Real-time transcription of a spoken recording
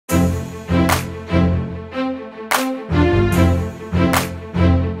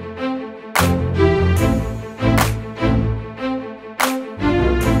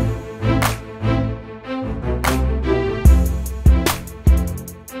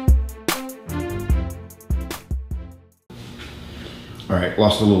All right,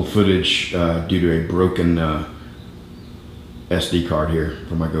 lost a little footage due to a broken SD card here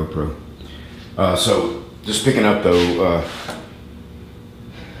for my GoPro. So just picking up though,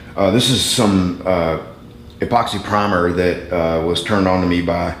 this is some epoxy primer that was turned on to me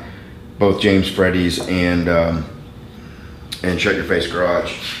by both James Freddy's and Shut Your Face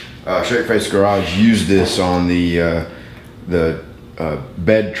Garage. Shut Your Face Garage used this on the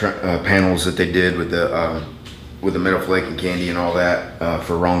bed panels that they did with the metal flake and candy and all that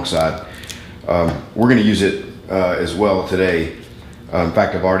for wrong side. We're going to use it as well today. In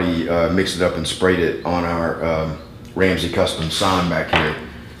fact, I've already mixed it up and sprayed it on our Ramsey custom sign back here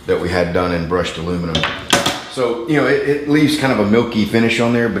that we had done in brushed aluminum. So, you know, it leaves kind of a milky finish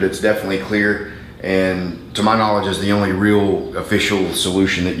on there, but it's definitely clear, and to my knowledge is the only real official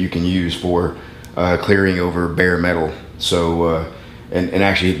solution that you can use for clearing over bare metal. So and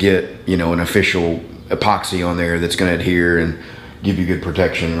actually get, you know, an official epoxy on there that's going to adhere and give you good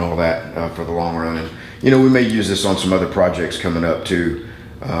protection and all that for the long run. And you know, we may use this on some other projects coming up too.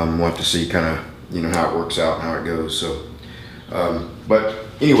 We'll have to see kind of, you know, how it works out and how it goes. So but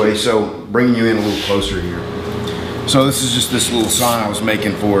anyway, so bringing you in a little closer here. So this is just this little sign I was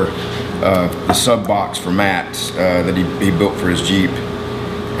making for the sub box for Matt that he built for his Jeep.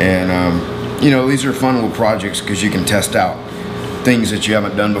 And you know, these are fun little projects because you can test out things that you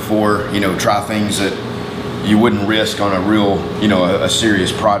haven't done before, you know, try things that you wouldn't risk on a real, you know, a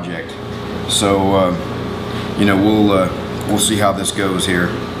serious project. So you know, we'll see how this goes here.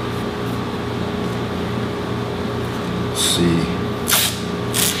 Let's see.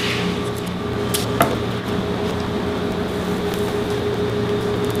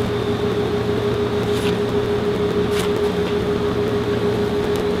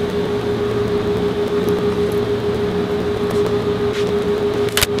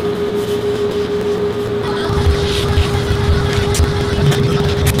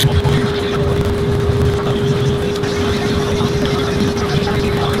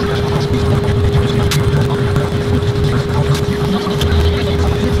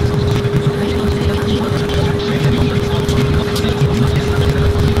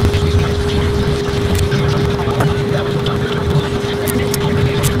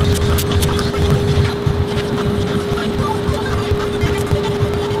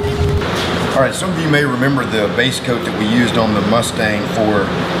 Alright, some of you may remember the base coat that we used on the Mustang for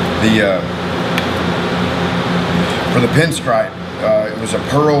the pinstripe. It was a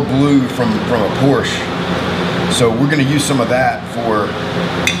pearl blue from a Porsche. So we're going to use some of that for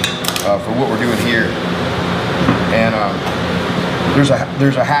what we're doing here. And there's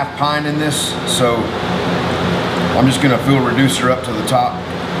a half pine in this, so I'm just going to fill reducer up to the top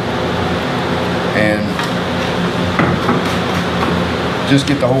and just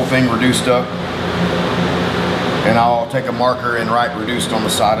get the whole thing reduced up, and I'll take a marker and write reduced on the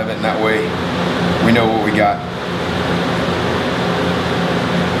side of it, and that way we know what we got.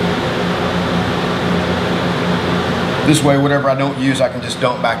 This way, whatever I don't use, I can just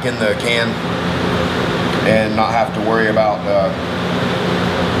dump back in the can and not have to worry about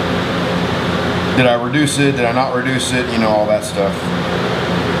did I reduce it, did I not reduce it, you know, all that stuff.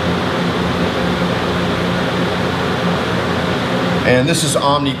 And this is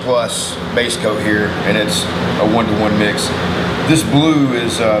Omni Plus base coat here, and it's a 1-to-1 mix. This blue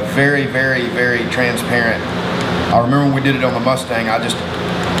is very, very, very transparent. I remember when we did it on the Mustang, I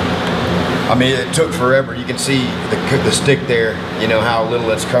mean, it took forever. You can see the stick there, you know, how little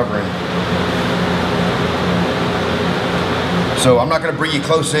it's covering. So I'm not gonna bring you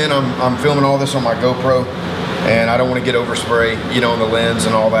close in. I'm filming all this on my GoPro, and I don't wanna get overspray, you know, on the lens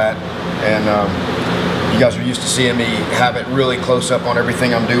and all that. And you guys are used to seeing me have it really close up on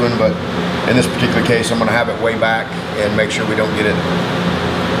everything I'm doing, but in this particular case, I'm gonna have it way back and make sure we don't get it.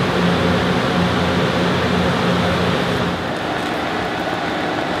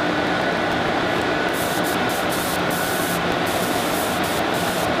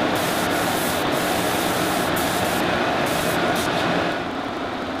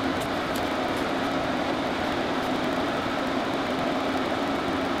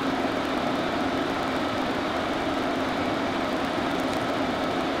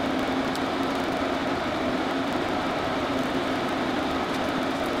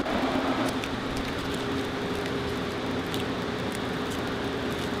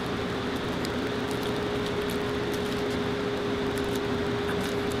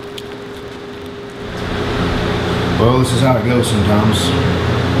 Well, this is how it goes sometimes.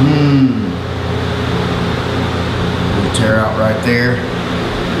 Little tear out right there.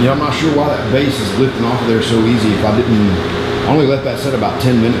 Yeah, I'm not sure why that base is lifting off of there so easy. If I only let that set about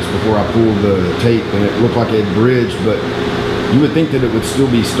 10 minutes before I pulled the tape, and it looked like it bridged, but You would think that it would still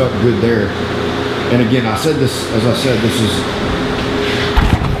be stuck good there. And again, I said this, as I said, this is,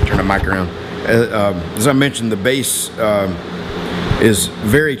 turn the mic around. As I mentioned, the base is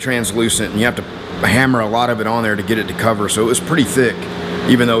very translucent, and you have to hammer a lot of it on there to get it to cover. So it was pretty thick,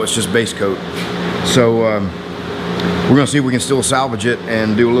 even though it's just base coat. So we're gonna see if we can still salvage it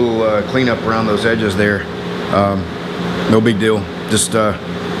and do a little cleanup around those edges there. No big deal, just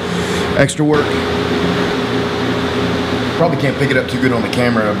extra work. Probably can't pick it up too good on the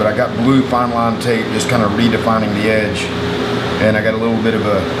camera, but I got blue fine line tape just kind of redefining the edge, and I got a little bit of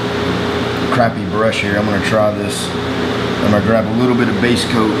a crappy brush here. I'm gonna try this. I'm gonna grab a little bit of base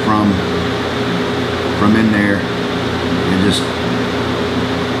coat from in there, and just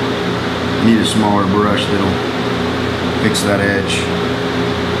need a smaller brush that'll fix that edge,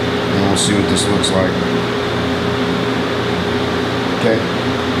 and we'll see what this looks like. Okay,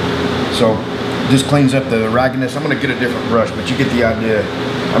 so just cleans up the raggedness. I'm going to get a different brush, but you get the idea.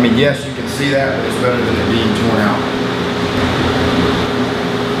 I mean, yes, you can see that, but it's better than it being torn out.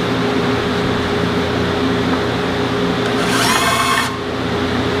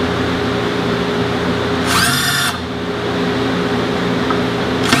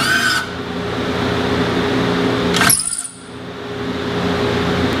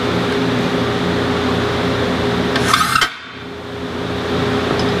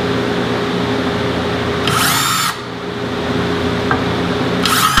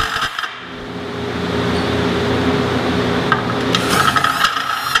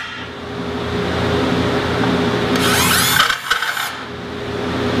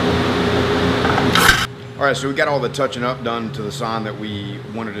 All right, so we got all the touching up done to the sign that we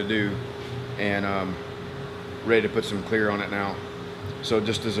wanted to do, and ready to put some clear on it now. So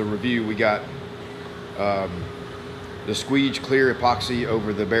just as a review, we got the Sueege Clear Epoxy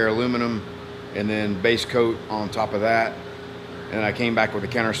over the bare aluminum, and then base coat on top of that. And I came back with a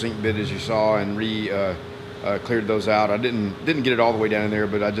countersink bit, as you saw, and cleared those out. I didn't get it all the way down in there,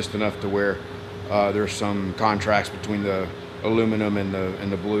 but just enough to where there's some contrast between the aluminum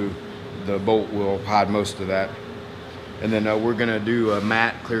and the blue. The bolt will hide most of that. And then we're gonna do a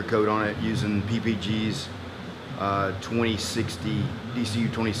matte clear coat on it using PPG's 2060, DCU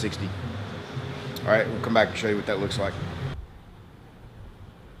 2060. All right, we'll come back and show you what that looks like.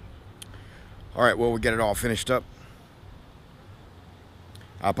 All right, well, we got it all finished up.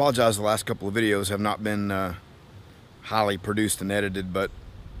 I apologize, the last couple of videos have not been highly produced and edited, but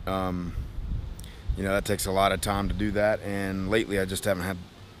you know, that takes a lot of time to do that, and lately I just haven't had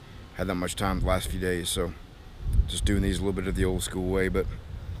that much time the last few days, so just doing these a little bit of the old school way, but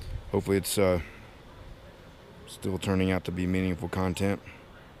hopefully it's still turning out to be meaningful content.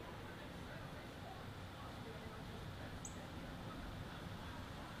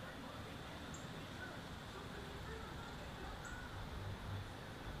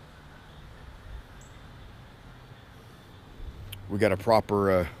 We got a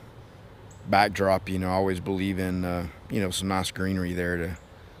proper backdrop. You know, I always believe in you know, some nice greenery there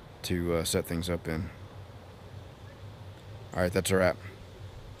to set things up in. All right, that's a wrap.